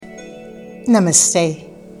Namaste.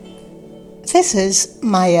 This is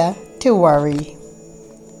Maya Tiwari.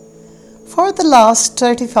 For the last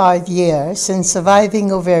 35 years since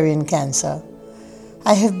surviving ovarian cancer,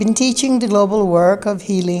 I have been teaching the global work of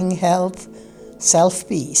healing, health,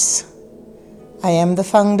 self-peace. I am the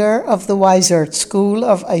founder of the Wise Earth School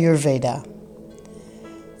of Ayurveda,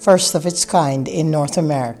 first of its kind in North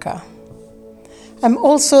America. I'm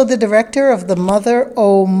also the director of the Mother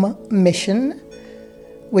Om Mission,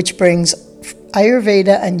 which brings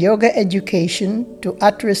Ayurveda and yoga education to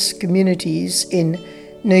at-risk communities in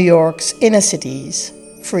New York's inner cities,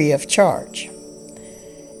 free of charge.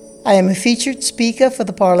 I am a featured speaker for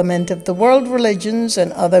the Parliament of the World Religions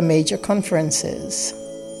and other major conferences.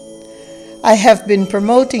 I have been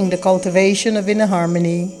promoting the cultivation of inner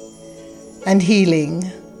harmony and healing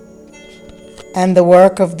and the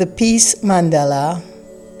work of the Peace Mandala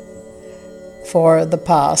for the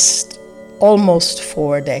past almost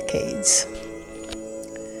 4 decades.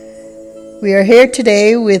 We are here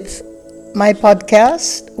today with my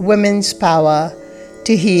podcast, Women's Power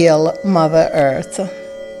to Heal Mother Earth.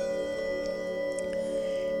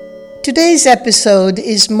 Today's episode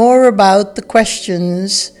is more about the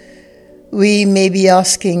questions we may be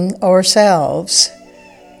asking ourselves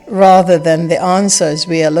rather than the answers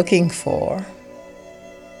we are looking for.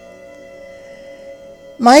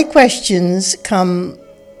 My questions come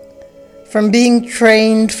from being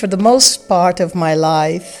trained for the most part of my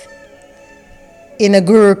life in a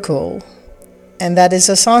Gurukul, and that is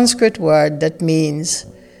a Sanskrit word that means,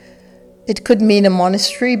 it could mean a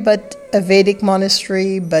monastery, but a Vedic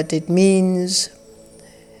monastery, but it means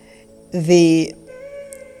the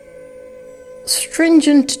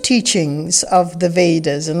stringent teachings of the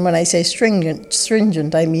Vedas. And when I say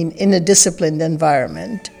stringent, I mean in a disciplined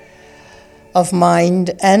environment of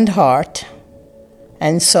mind and heart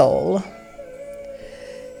and soul.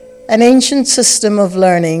 An ancient system of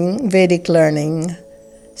learning, Vedic learning,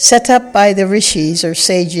 set up by the rishis or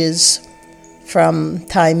sages from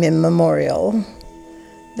time immemorial,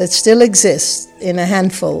 that still exists in a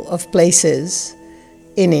handful of places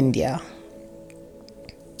in India.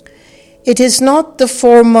 It is not the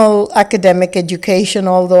formal academic education,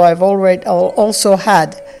 although I've already also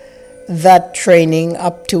had that training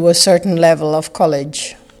up to a certain level of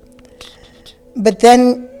college. But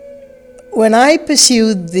then when I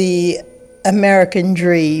pursued the American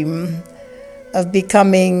dream of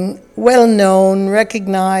becoming well-known,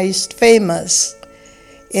 recognized, famous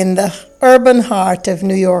in the urban heart of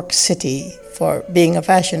New York City for being a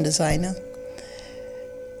fashion designer,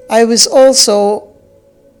 I was also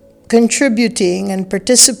contributing and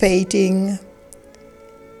participating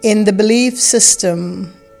in the belief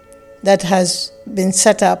system that has been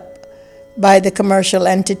set up by the commercial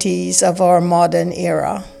entities of our modern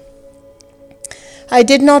era. I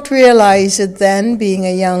did not realize it then, being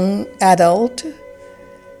a young adult,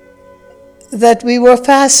 that we were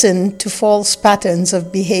fastened to false patterns of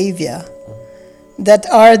behavior that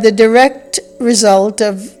are the direct result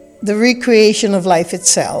of the recreation of life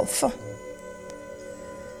itself.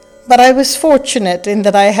 But I was fortunate in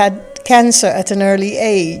that I had cancer at an early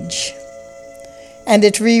age, and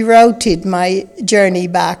it rerouted my journey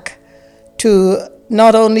back to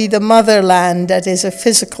not only the motherland that is a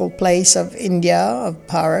physical place of India, of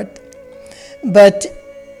Bharat, but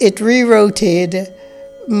it rerouted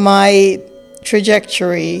my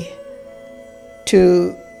trajectory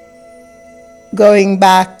to going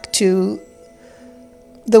back to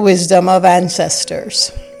the wisdom of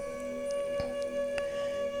ancestors.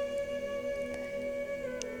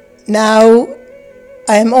 Now,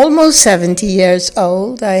 I am almost 70 years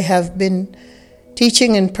old. I have been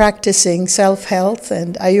teaching and practicing self-health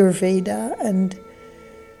and Ayurveda and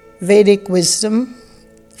Vedic wisdom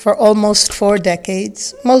for almost 4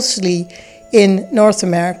 decades, mostly in North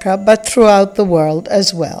America, but throughout the world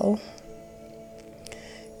as well.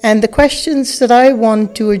 And the questions that I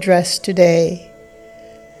want to address today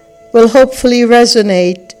will hopefully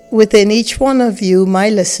resonate within each one of you, my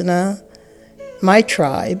listener, my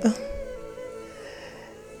tribe,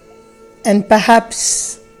 and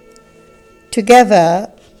perhaps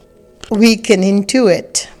together we can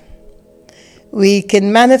intuit, we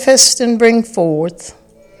can manifest and bring forth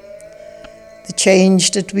the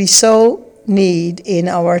change that we so need in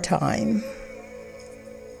our time.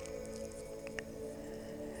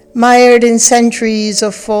 Mired in centuries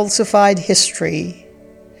of falsified history,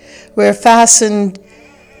 we're fastened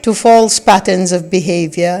to false patterns of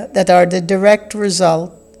behavior that are the direct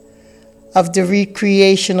result of the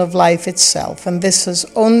recreation of life itself, and this has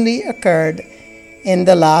only occurred in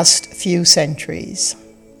the last few centuries.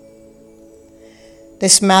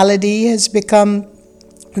 This malady has become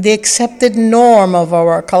the accepted norm of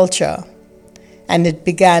our culture, and it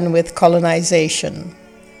began with colonization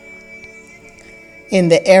in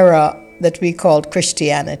the era that we called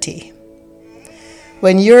Christianity,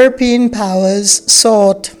 when European powers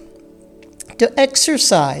sought to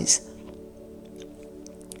exercise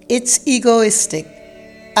its egoistic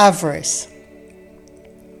avarice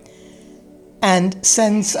and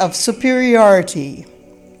sense of superiority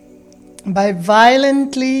by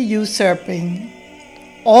violently usurping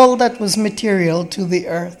all that was material to the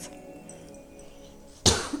earth.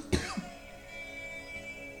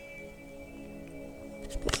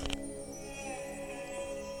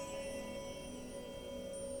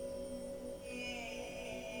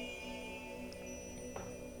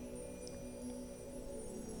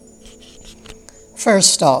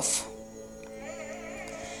 First off,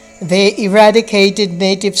 they eradicated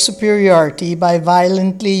native superiority by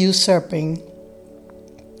violently usurping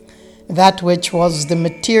that which was the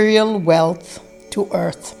material wealth to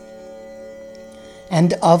earth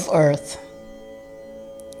and of earth.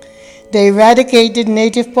 They eradicated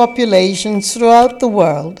native populations throughout the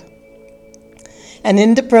world, and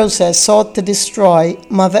in the process sought to destroy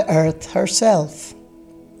Mother Earth herself.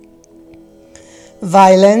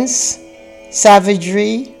 Violence,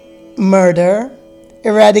 savagery, murder,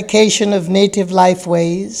 eradication of native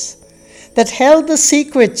lifeways that held the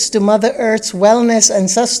secrets to Mother Earth's wellness and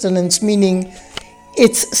sustenance, meaning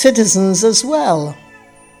its citizens as well.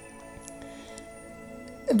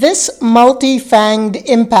 This multi-fanged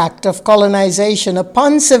impact of colonization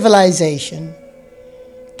upon civilization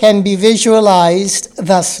can be visualized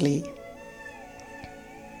thusly.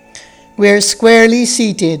 We are squarely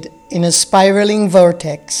seated in a spiraling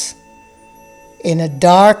vortex, in a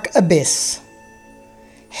dark abyss,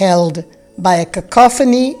 held by a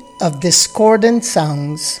cacophony of discordant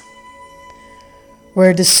sounds,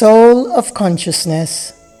 where the soul of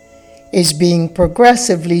consciousness is being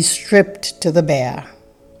progressively stripped to the bare.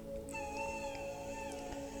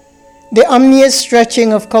 The ominous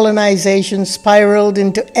stretching of colonization spiraled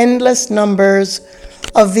into endless numbers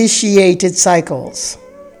of vitiated cycles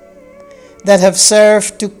that have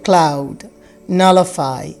served to cloud,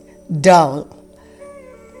 nullify, dull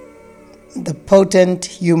the potent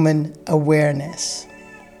human awareness.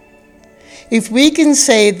 If we can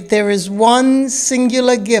say that there is one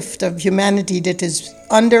singular gift of humanity that is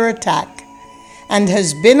under attack and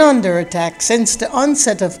has been under attack since the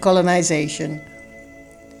onset of colonization,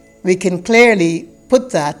 we can clearly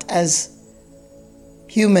put that as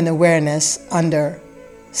human awareness under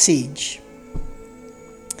siege.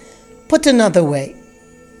 Put another way,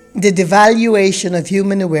 the devaluation of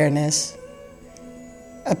human awareness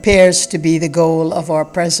appears to be the goal of our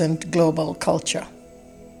present global culture.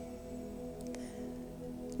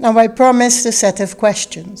 Now, I promised a set of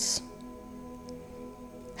questions,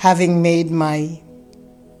 having made my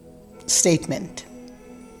statement.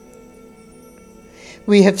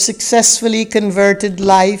 We have successfully converted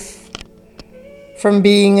life from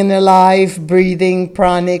being an alive, breathing,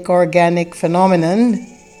 pranic, organic phenomenon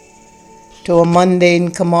to a mundane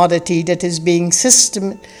commodity that is being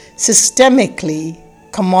systemically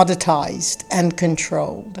commoditized and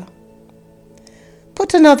controlled.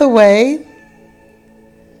 Put another way,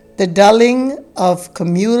 the dulling of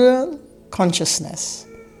communal consciousness,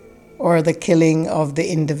 or the killing of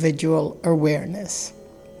the individual awareness.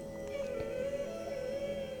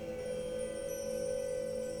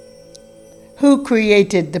 Who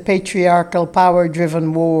created the patriarchal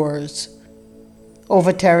power-driven wars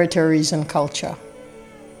over territories and culture?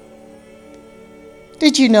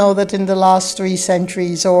 Did you know that in the last 3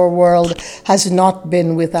 centuries our world has not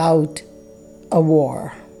been without a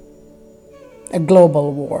war? A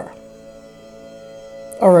global war,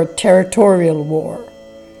 or a territorial war,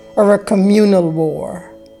 or a communal war,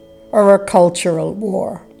 or a cultural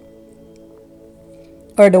war,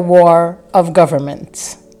 or the war of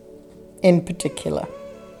governments in particular.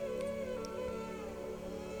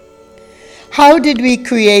 How did we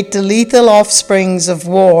create the lethal offsprings of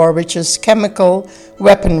war, which is chemical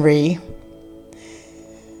weaponry,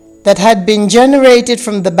 that had been generated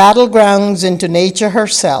from the battlegrounds into nature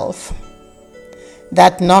herself?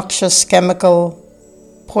 That noxious chemical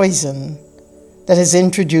poison that is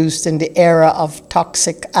introduced in the era of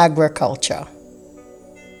toxic agriculture.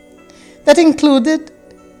 That included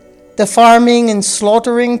the farming and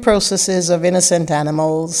slaughtering processes of innocent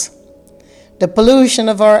animals, the pollution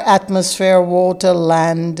of our atmosphere, water,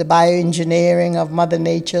 land, the bioengineering of Mother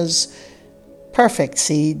Nature's perfect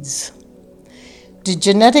seeds, the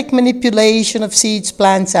genetic manipulation of seeds,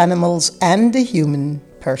 plants, animals, and the human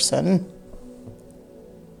person.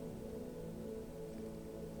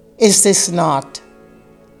 Is this not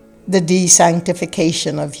the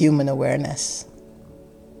desanctification of human awareness?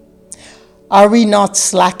 Are we not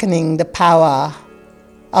slackening the power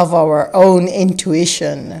of our own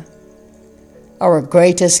intuition, our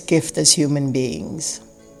greatest gift as human beings?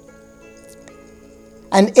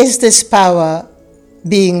 And is this power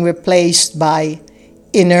being replaced by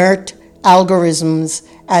inert algorithms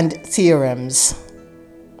and theorems?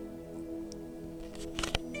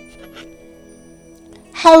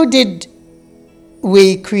 How did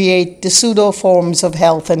we create the pseudo forms of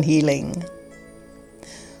health and healing?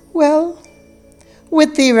 Well,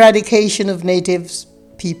 with the eradication of native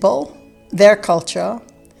people, their culture,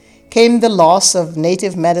 came the loss of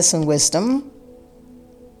native medicine wisdom,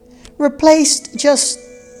 replaced just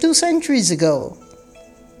 2 centuries ago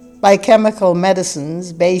by chemical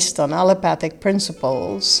medicines based on allopathic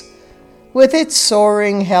principles, with its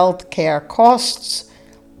soaring health care costs,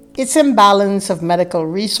 its imbalance of medical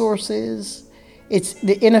resources,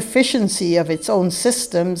 the inefficiency of its own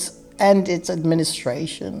systems and its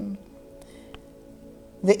administration,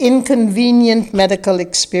 the inconvenient medical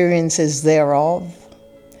experiences thereof,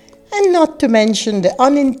 and not to mention the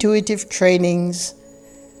unintuitive trainings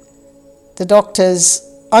the doctors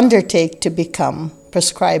undertake to become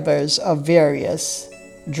prescribers of various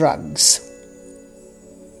drugs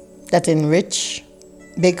that enrich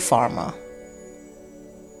Big Pharma.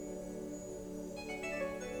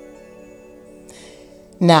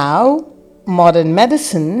 Now, modern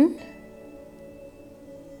medicine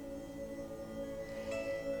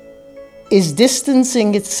is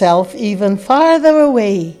distancing itself even farther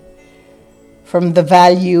away from the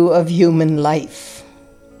value of human life.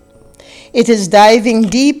 It is diving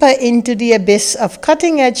deeper into the abyss of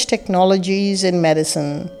cutting-edge technologies in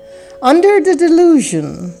medicine under the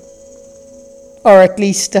delusion, or at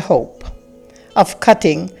least the hope, of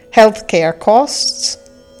cutting healthcare costs,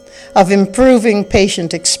 of improving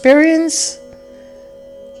patient experience,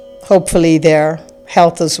 hopefully their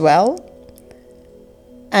health as well,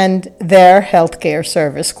 and their healthcare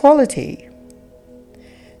service quality.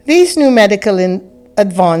 These new medical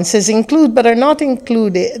advances include, but are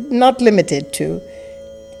not limited to,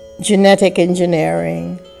 genetic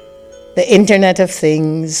engineering, the Internet of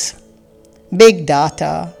Things, big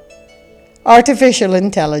data, artificial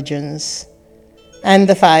intelligence, and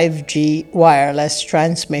the 5G wireless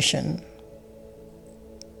transmission.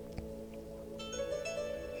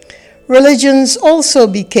 Religions also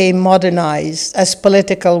became modernized as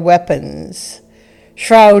political weapons,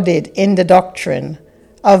 shrouded in the doctrine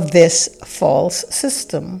of this false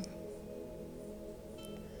system.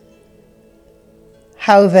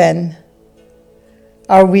 How then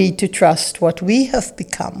are we to trust what we have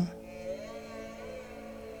become?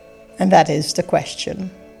 And that is the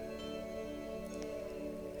question.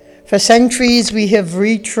 For centuries we have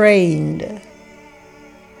retrained,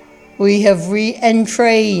 we have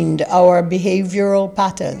re-entrained our behavioral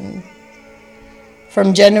pattern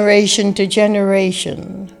from generation to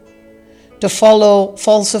generation to follow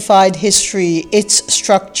falsified history, its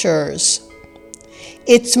structures,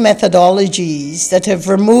 its methodologies that have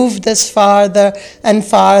removed us farther and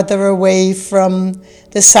farther away from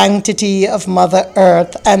the sanctity of Mother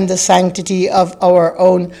Earth and the sanctity of our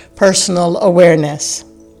own personal awareness.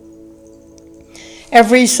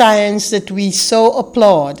 Every science that we so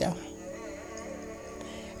applaud,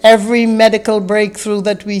 every medical breakthrough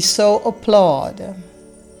that we so applaud,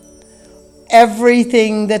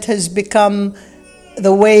 everything that has become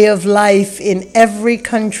the way of life in every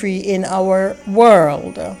country in our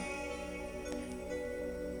world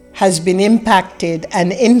has been impacted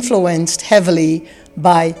and influenced heavily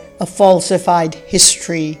by a falsified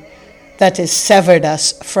history that has severed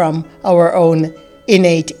us from our own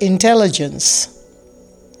innate intelligence.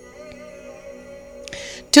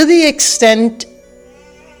 To the extent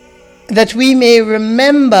that we may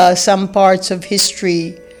remember some parts of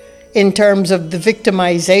history in terms of the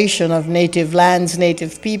victimization of native lands,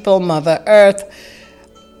 native people, Mother Earth,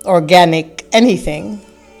 organic anything,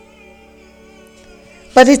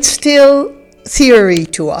 but it's still theory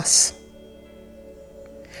to us.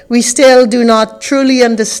 We still do not truly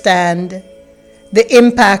understand the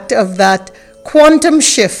impact of that quantum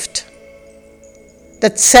shift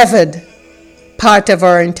that severed part of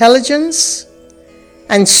our intelligence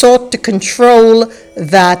and sought to control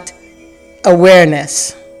that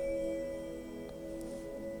awareness.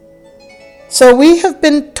 So we have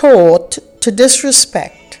been taught to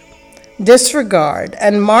disrespect, disregard,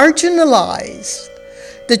 and marginalize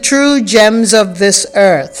the true gems of this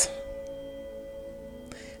earth.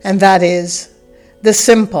 And that is the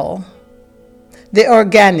simple, the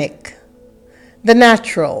organic, the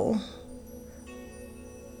natural,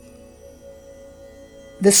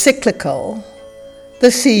 the cyclical,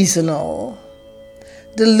 the seasonal,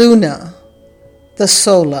 the lunar, the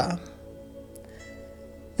solar,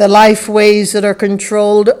 the life waves that are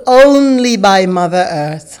controlled only by Mother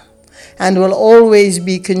Earth and will always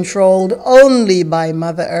be controlled only by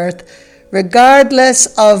Mother Earth, regardless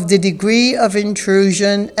of the degree of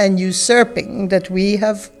intrusion and usurping that we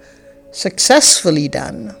have successfully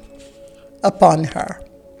done upon her.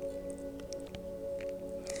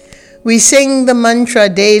 We sing the mantra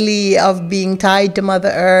daily of being tied to Mother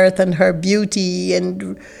Earth and her beauty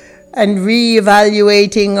and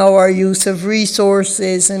reevaluating our use of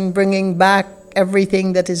resources and bringing back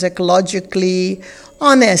everything that is ecologically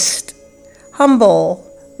honest, humble,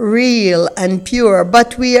 real and pure.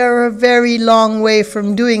 But we are a very long way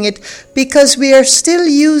from doing it because we are still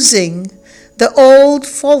using the old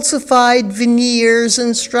falsified veneers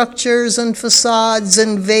and structures and facades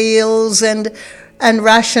and veils and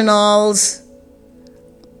rationales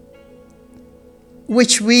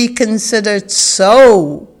which we considered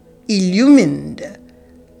so illumined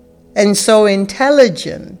and so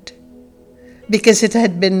intelligent because it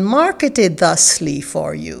had been marketed thusly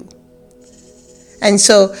for you. And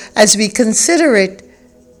so as we consider it,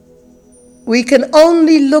 we can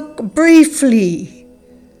only look briefly,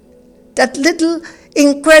 that little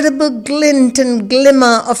incredible glint and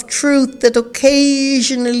glimmer of truth that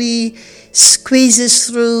occasionally squeezes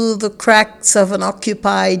through the cracks of an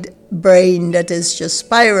occupied brain that is just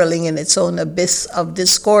spiraling in its own abyss of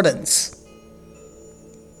discordance.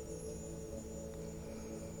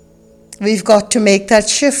 We've got to make that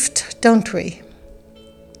shift, don't we?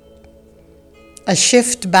 A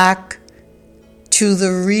shift back to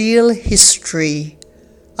the real history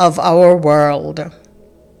of our world.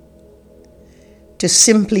 To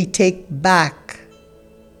simply take back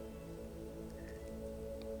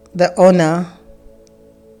the honor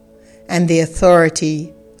and the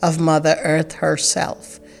authority of Mother Earth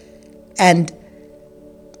herself and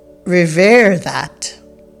revere that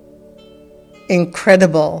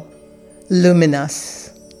incredible, luminous,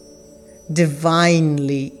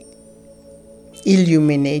 divinely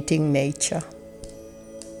illuminating nature.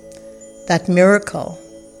 That miracle,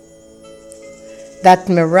 that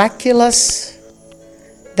miraculous,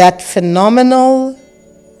 that phenomenal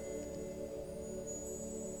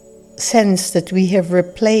sense that we have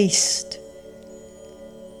replaced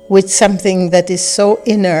with something that is so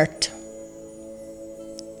inert.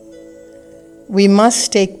 We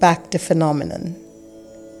must take back the phenomenon.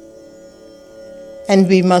 And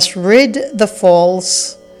we must rid the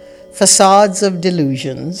false facades of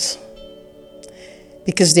delusions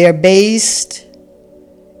because they are based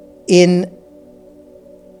in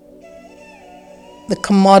the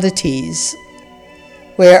commodities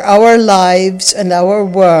where our lives and our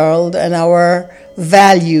world and our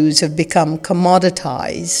values have become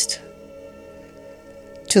commoditized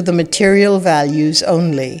to the material values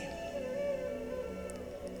only.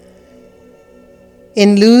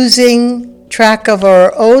 In losing track of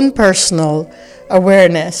our own personal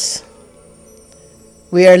awareness,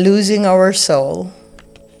 we are losing our soul.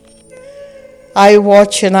 I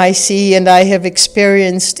watch and I see and I have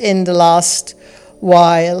experienced in the last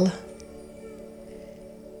while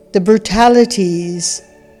the brutalities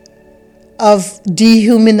of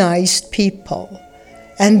dehumanized people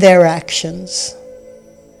and their actions.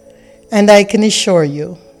 And I can assure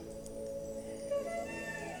you,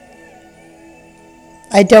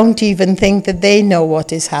 I don't even think that they know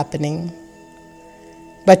what is happening.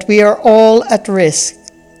 But we are all at risk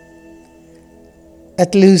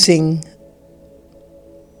at losing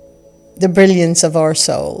the brilliance of our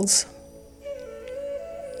souls.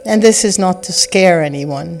 And this is not to scare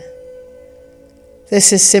anyone.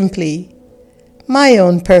 This is simply my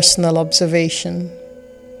own personal observation.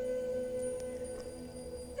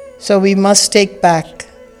 So we must take back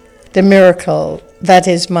the miracle that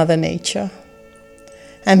is Mother Nature,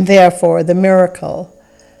 and therefore the miracle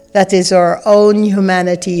that is our own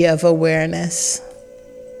humanity of awareness,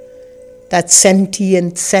 that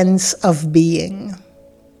sentient sense of being,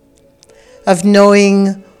 of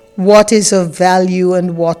knowing what is of value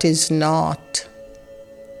and what is not,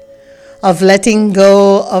 of letting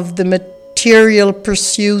go of the material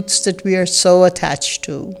pursuits that we are so attached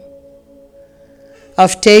to,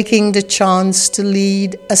 of taking the chance to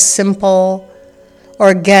lead a simple,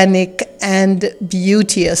 organic, and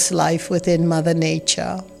beauteous life within Mother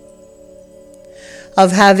Nature,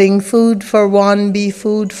 of having food for one be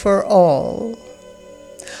food for all,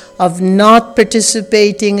 of not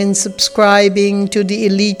participating and subscribing to the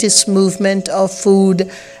elitist movement of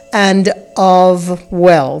food and of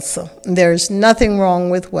wealth. There's nothing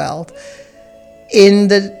wrong with wealth. In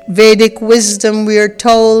the Vedic wisdom, we are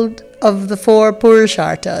told of the 4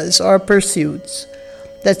 Purusharthas, or pursuits.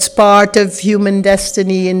 That's part of human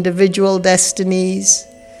destiny, individual destinies.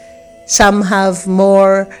 Some have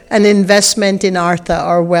more an investment in artha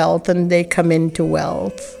or wealth, and they come into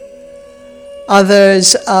wealth.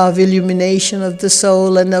 Others of illumination of the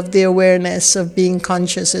soul and of the awareness of being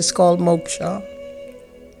conscious is called moksha.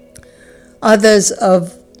 Others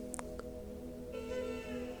of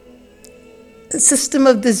a system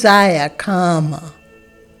of desire, kama.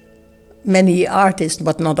 Many artists,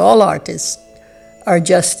 but not all artists, are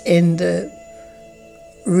just in the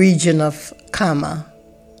region of kama.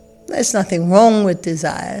 There's nothing wrong with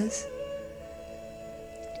desires.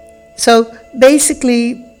 So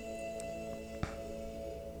basically,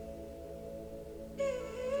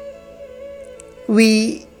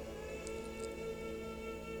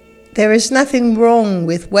 there is nothing wrong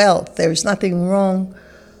with wealth. There is nothing wrong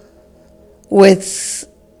with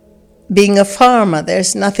being a farmer.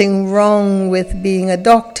 There's nothing wrong with being a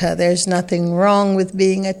doctor. There's nothing wrong with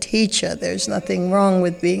being a teacher. There's nothing wrong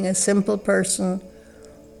with being a simple person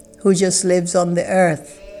who just lives on the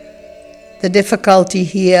earth. The difficulty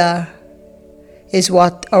here is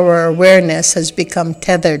what our awareness has become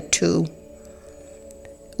tethered to.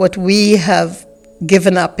 What we have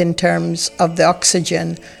given up in terms of the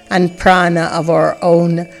oxygen and prana of our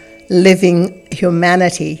own living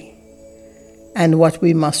humanity, and what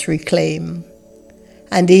we must reclaim.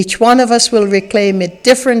 And each one of us will reclaim it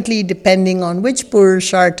differently depending on which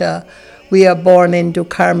Purushartha we are born into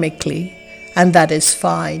karmically, and that is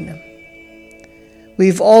fine.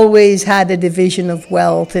 We've always had a division of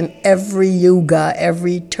wealth in every yuga,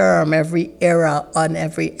 every term, every era, on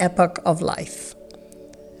every epoch of life.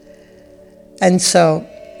 And so,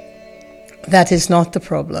 that is not the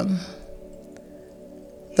problem.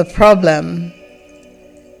 The problem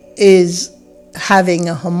is having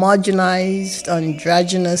a homogenized,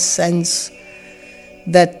 androgynous sense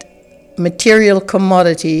that material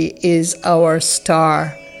commodity is our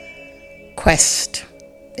star quest.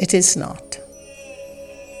 It is not.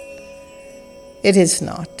 It is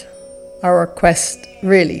not. Our quest,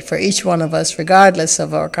 really, for each one of us, regardless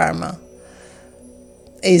of our karma,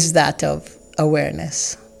 is that of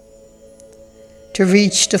awareness. To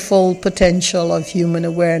reach the full potential of human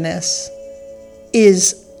awareness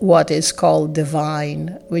is what is called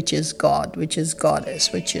divine, which is God, which is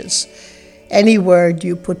goddess, which is any word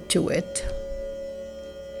you put to it.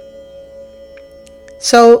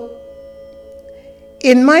 So,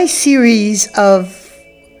 in my series of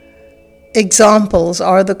examples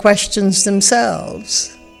are the questions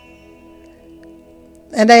themselves.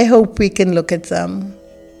 And I hope we can look at them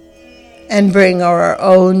and bring our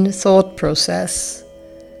own thought process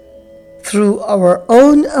through our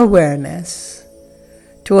own awareness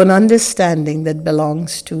to an understanding that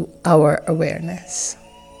belongs to our awareness.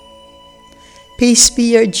 Peace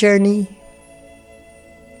be your journey,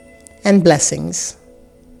 and blessings.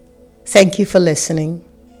 Thank you for listening.